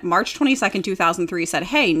on March 22nd, 2003 said,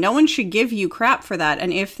 hey, no one should give you crap for that.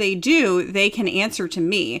 And if they do, they can answer to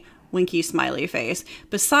me. Winky smiley face.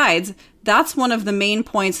 Besides, that's one of the main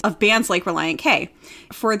points of bands like Relient K,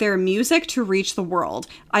 for their music to reach the world.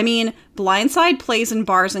 I mean, Blindside plays in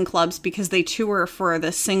bars and clubs because they tour for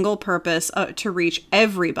the single purpose to reach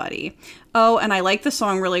everybody. Oh, and I like the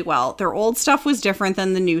song really well. Their old stuff was different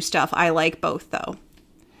than the new stuff. I like both, though.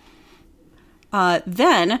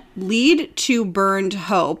 Then, Lead to Burned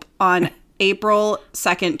Hope on April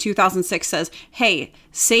 2nd, 2006 says, hey,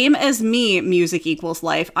 same as me, Music Equals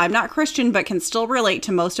Life. I'm not Christian, but can still relate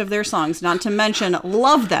to most of their songs, not to mention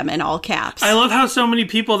love them in all caps. I love how so many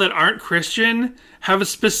people that aren't Christian have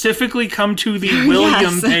specifically come to the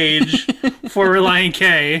William page for Relient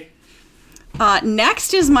K.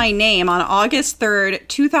 Next is My Name on August 3rd,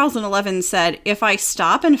 2011 said, if I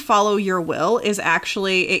stop and follow your will is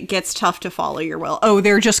actually, it gets tough to follow your will. Oh,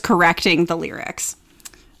 they're just correcting the lyrics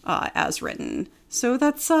as written. So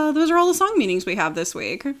that's those are all the song meanings we have this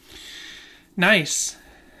week. Nice.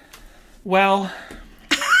 Well,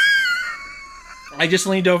 I just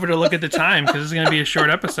leaned over to look at the time because it's going to be a short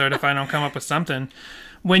episode if I don't come up with something.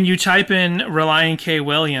 When you type in Relient K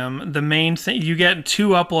William, the main thing, you get 2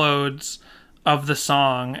 uploads of the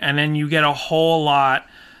song, and then you get a whole lot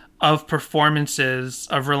of performances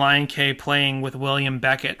of Relient K playing with William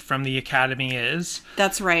Beckett from The Academy Is.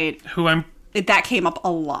 That's right. That came up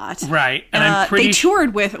a lot. Right. And I'm pretty they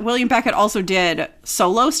toured with, William Beckett also did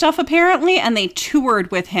solo stuff apparently, and they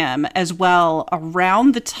toured with him as well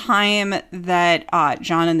around the time that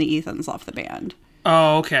John and the Ethans left the band.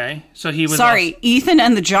 Oh, okay. So he was... Sorry, Ethan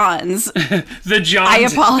and the Johns. The Johns. I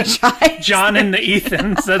apologize. John and the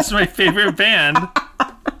Ethans. That's my favorite band.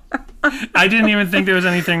 I didn't even think there was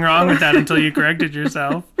anything wrong with that until you corrected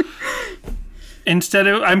yourself.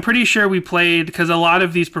 I'm pretty sure we played, because a lot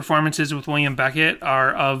of these performances with William Beckett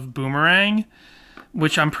are of Boomerang,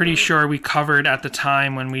 which I'm pretty sure we covered at the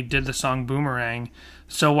time when we did the song Boomerang.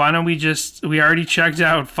 So why don't we already checked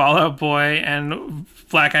out Fall Out Boy and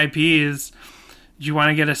Black Eyed Peas. Do you want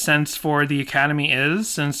to get a sense for The Academy Is,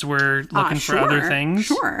 since we're looking for other things?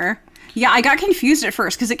 Sure. Yeah, I got confused at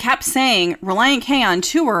first because it kept saying Relient K on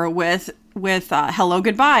tour with Hello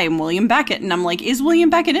Goodbye and William Beckett, and I'm like, is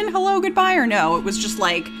William Beckett in Hello Goodbye or no? It was just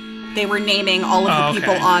like they were naming all of the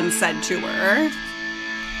people on said tour.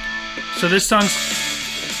 So this song's...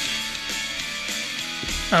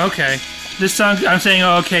 Okay. This song, I'm saying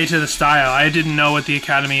okay to the style. I didn't know what The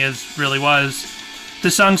Academy Is really was.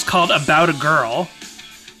 This song's called About a Girl.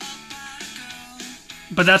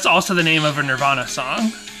 But that's also the name of a Nirvana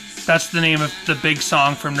song. That's the name of the big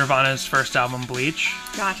song from Nirvana's first album, Bleach.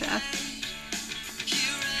 Gotcha.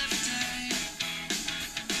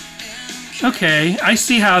 Okay, I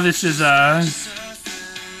see how this is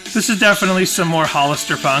definitely some more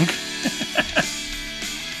Hollister punk.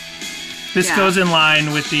 This goes in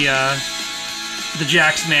line with the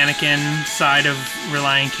Jack's Mannequin side of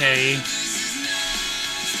Relient K,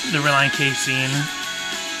 the Relient K scene.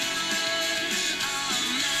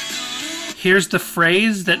 Here's the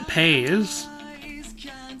phrase that pays.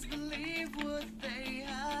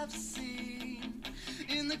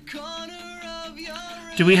 in the corner of your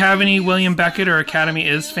Do we have any William Beckett or Academy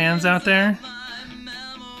Is fans out there?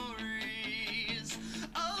 memories.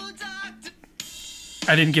 Oh, doctor.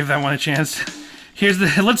 I didn't give that one a chance.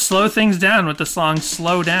 Let's slow things down with the song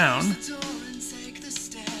Slow Down. Door and take the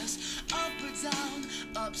stairs, up or down,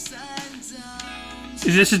 upside down.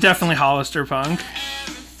 This is definitely Hollister punk.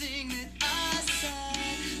 Everything that I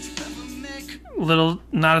said to ever make Little,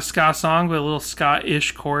 not a ska song, but a little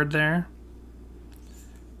ska-ish chord there.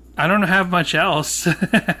 I don't have much else.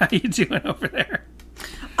 How you doing over there?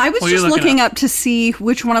 I was What are you just looking looking up? up to see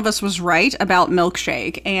which one of us was right about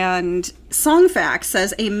milkshake, and Songfact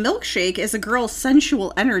says a milkshake is a girl's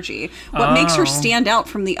sensual energy, what makes her stand out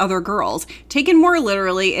from the other girls. Taken more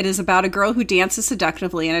literally, it is about a girl who dances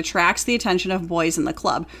seductively and attracts the attention of boys in the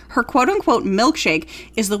club. Her quote-unquote milkshake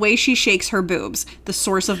is the way she shakes her boobs, the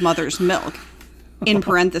source of mother's milk. In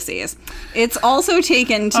parentheses. It's also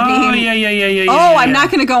taken to Oh, be... yeah. Oh, I'm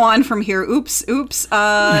not going to go on from here. Oops.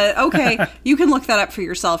 Okay, you can look that up for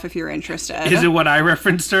yourself if you're interested. Is it what I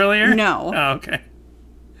referenced earlier? No. Oh, okay.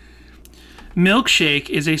 Milkshake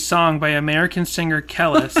is a song by American singer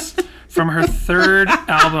Kellis from her third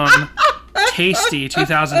album, Tasty,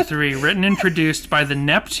 2003, written and produced by the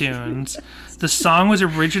Neptunes. The song was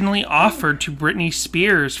originally offered to Britney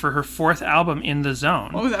Spears for her fourth album, In the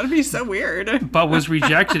Zone, Oh, that'd be so weird. but was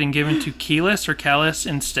rejected and given to Kellis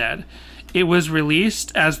instead. It was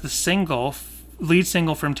released as the lead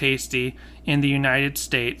single from Tasty in the United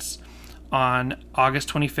States on August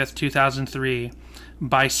 25th, 2003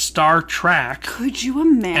 by Star Trek. Could you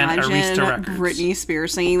imagine Arista Records. Britney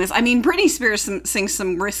Spears singing this? I mean, Britney Spears sings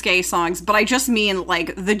some risque songs, but I just mean,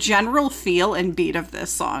 like, the general feel and beat of this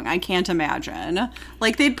song. I can't imagine.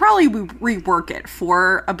 Like, they'd probably rework it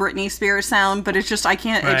for a Britney Spears sound, but it's just, I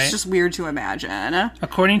can't, Right. it's just weird to imagine.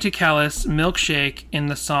 According to Kellis, milkshake in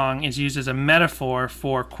the song is used as a metaphor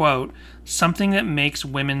for, quote, something that makes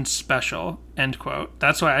women special, end quote.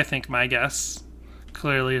 That's why I think my guess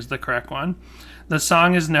clearly is the correct one. The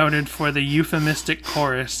song is noted for the euphemistic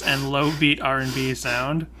chorus and low beat R&B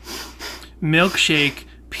sound. Milkshake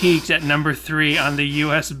peaked at number 3 on the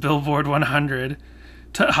US Billboard 100,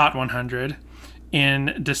 Hot 100,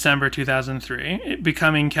 in December 2003, it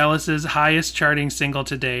becoming Kellis's highest charting single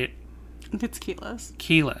to date. It's keyless.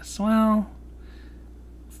 Keyless. Well,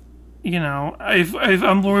 you know, if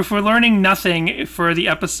we're learning nothing for the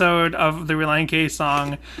episode of the Relient K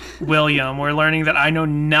song, William, we're learning that I know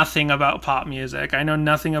nothing about pop music. I know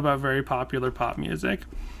nothing about very popular pop music.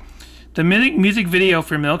 The music video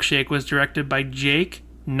for Milkshake was directed by Jake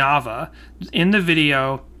Nava. In the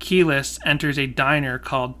video, Keyless enters a diner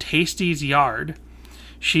called Tasty's Yard.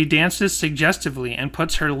 She dances suggestively and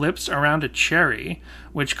puts her lips around a cherry,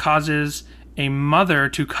 which causes a mother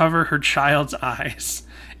to cover her child's eyes.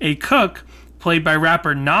 A cook, played by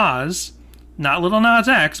rapper Nas, not Lil Nas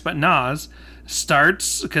X, but Nas,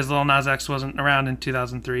 starts, because Lil Nas X wasn't around in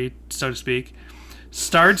 2003, so to speak,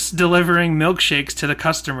 starts delivering milkshakes to the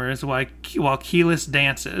customers while Keyless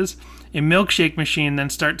dances. A milkshake machine then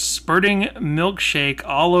starts spurting milkshake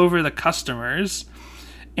all over the customers.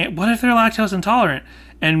 And what if they're lactose intolerant?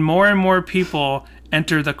 And more people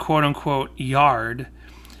enter the quote-unquote yard.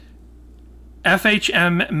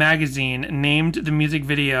 FHM magazine named the music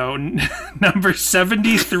video number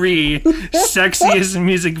 73 sexiest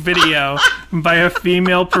music video by a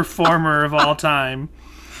female performer of all time.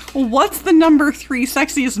 What's the number 3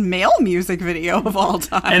 sexiest male music video of all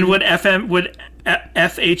time? And would FHM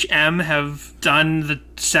have done the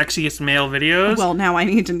sexiest male videos? Well, now I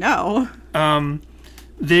need to know.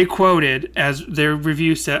 They quoted, as their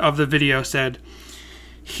review of the video said,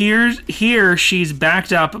 Here she's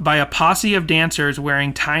backed up by a posse of dancers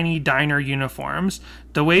wearing tiny diner uniforms.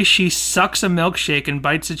 The way she sucks a milkshake and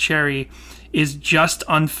bites a cherry is just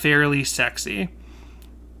unfairly sexy.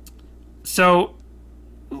 So,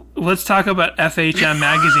 let's talk about FHM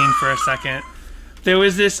magazine for a second. There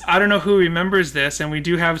was this, I don't know who remembers this, and we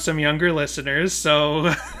do have some younger listeners,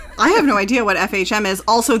 so... I have no idea what FHM is.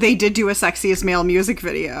 Also, they did do a sexiest male music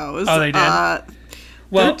videos. Oh, they did?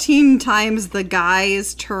 Well, 13 times the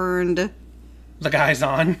guys turned the guy's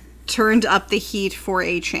on. Turned up the heat for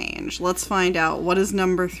a change. Let's find out. What is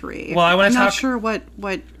number 3? Well, I want to I'm talk... not sure what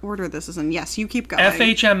order this is in. Yes, you keep going.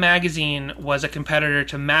 FHM magazine was a competitor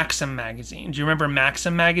to Maxim magazine. Do you remember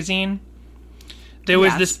Maxim magazine? There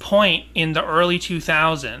was this point in the early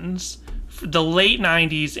 2000s, the late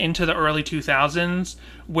 90s into the early 2000s,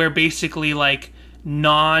 where basically like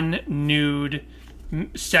non-nude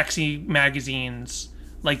sexy magazines,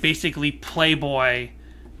 like basically Playboy,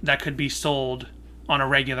 that could be sold on a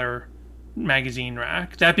regular magazine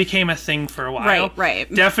rack. That became a thing for a while.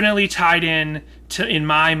 Right. Definitely tied in to, in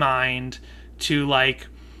my mind, to like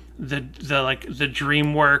the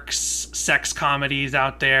DreamWorks sex comedies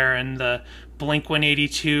out there and the Blink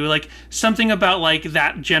 182, like something about like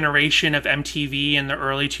that generation of MTV in the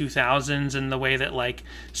early 2000s and the way that like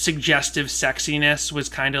suggestive sexiness was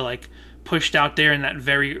kind of like pushed out there in that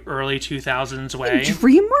very early 2000s way.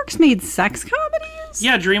 DreamWorks made sex comedies?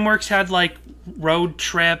 Yeah, DreamWorks had like Road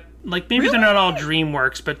Trip. Like, maybe they're not all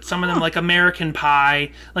DreamWorks, but some of them, like American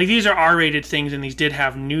Pie. Like, these are R-rated things, and these did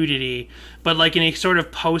have nudity. But, like, in a sort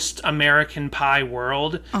of post-American Pie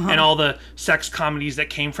world, and all the sex comedies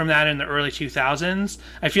that came from that in the early 2000s,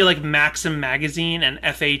 I feel like Maxim Magazine and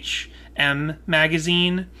FHM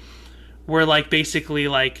Magazine were, like, basically,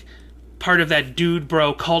 like, part of that dude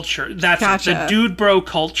bro culture. That's Gotcha. the dude bro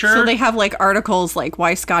culture. So they have, like, articles like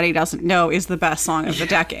Why Scotty Doesn't Know is the best song of the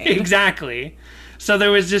decade. Exactly. So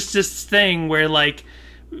there was just this thing where, like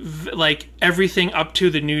everything up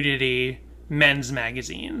to the nudity, men's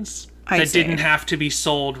magazines I see. Didn't have to be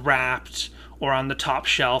sold wrapped or on the top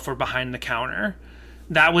shelf or behind the counter.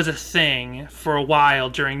 That was a thing for a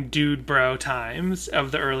while during dude bro times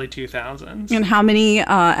of the early 2000s. And how many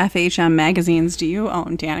FHM magazines do you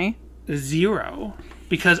own, Danny? 0.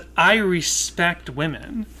 Because I respect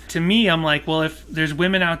women. To me, I'm like, well, if there's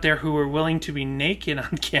women out there who are willing to be naked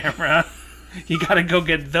on camera... You gotta go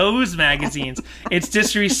get those magazines. It's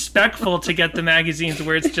disrespectful to get the magazines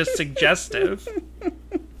where it's just suggestive.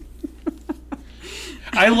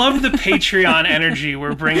 I love the Patreon energy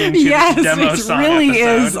we're bringing to this demo song really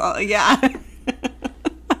episode. Is. Yeah.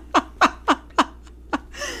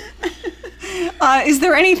 Is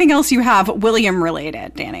there anything else you have William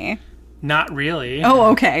related, Danny? Not really. Oh,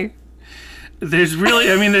 okay. There's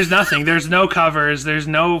nothing. There's no covers. There's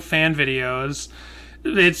no fan videos.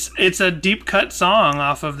 It's a deep cut song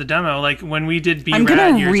off of the demo. Like when we did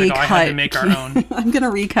B-Rad years ago, I had to make our own. I'm gonna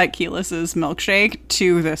recut Keyless's Milkshake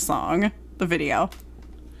to this song, the video.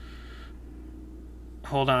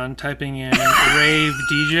 Hold on, typing in rave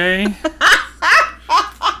DJ.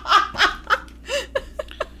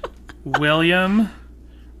 William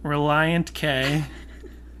Relient K.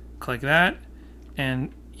 Click that.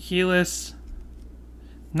 And Keyless,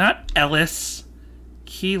 not Ellis,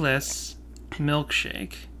 Keyless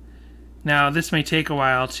Milkshake. Now this may take a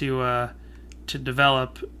while to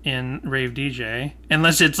develop in Rave DJ,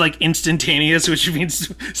 unless it's like instantaneous, which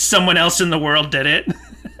means someone else in the world did it.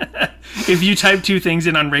 If you type two things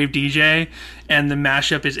in on Rave DJ and the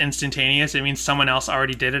mashup is instantaneous, it means someone else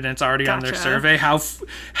already did it and it's already on their survey.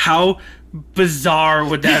 How bizarre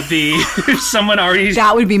would that be if someone already...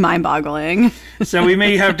 That would be mind-boggling. So we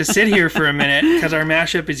may have to sit here for a minute because our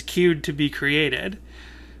mashup is queued to be created.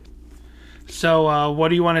 So, what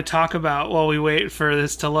do you want to talk about while we wait for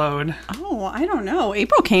this to load? Oh, I don't know.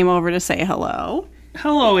 April came over to say hello.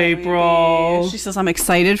 Hello, April. She says, I'm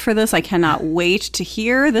excited for this. I cannot wait to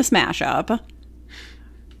hear this mashup.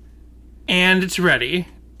 And it's ready.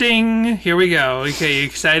 Ding! Here we go. Okay, you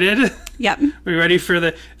excited? Yep. We ready for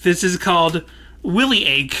this is called Willy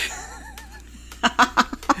Ache.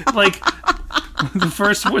 Like... the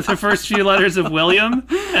first few letters of William,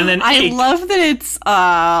 and then I ache. love that it's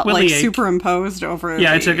like ache. superimposed over.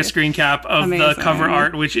 Yeah, I took a screen cap of Amazing. the cover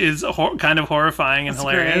art, which is kind of horrifying and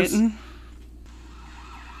hilarious. Great.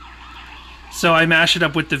 So I mash it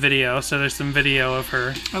up with the video. So there's some video of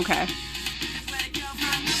her. Okay.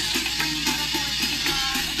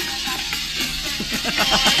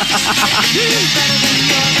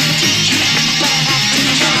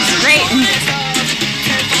 Great.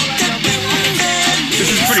 This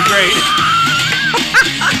is pretty great.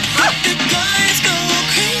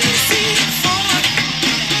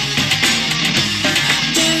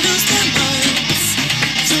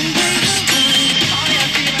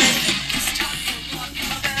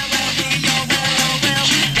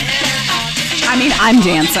 I mean, I'm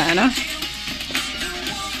dancing.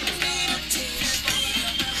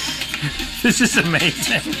 This is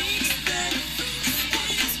amazing.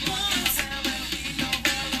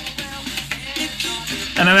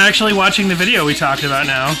 And I'm actually watching the video we talked about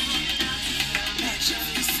now.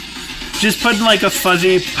 Just putting like a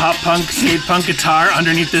fuzzy pop punk, skate punk guitar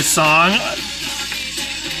underneath this song.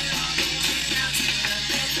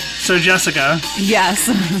 So Jessica. Yes.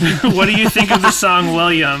 What do you think of the song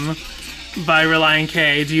William by Relient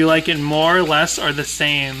K? Do you like it more, less, or the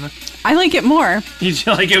same? I like it more. You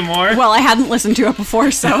like it more? Well, I hadn't listened to it before,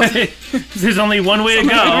 so... There's only one way to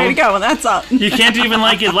go. Way to go, and that's up. You can't even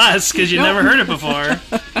like it less because you never heard it before.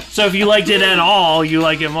 So if you liked it at all, you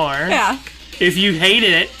like it more. Yeah. If you hate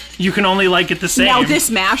it, you can only like it the same. Now this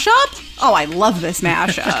mashup? Oh, I love this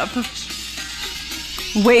mashup.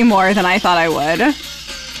 Way more than I thought I would.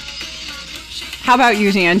 How about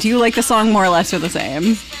you, Dan? Do you like the song more or less or the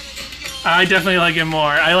same? I definitely like it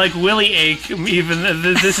more. I like Willie Ake, even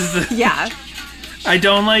this is the... Yeah. I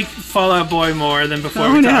don't like Fall Out Boy more than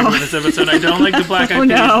before we talked about this episode. I don't like the Black Eyed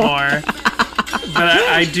Peas more. But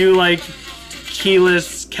I do like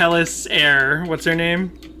Kellis Air. What's her name?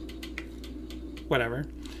 Whatever.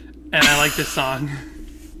 And I like this song.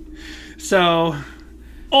 So,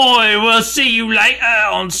 I will see you later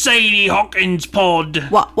on Sadie Hawkins' pod.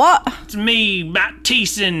 What? It's me, Matt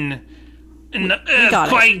Thiessen, and the We got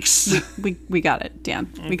it. Earthquakes. We got it, Dan.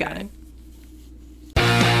 We got it.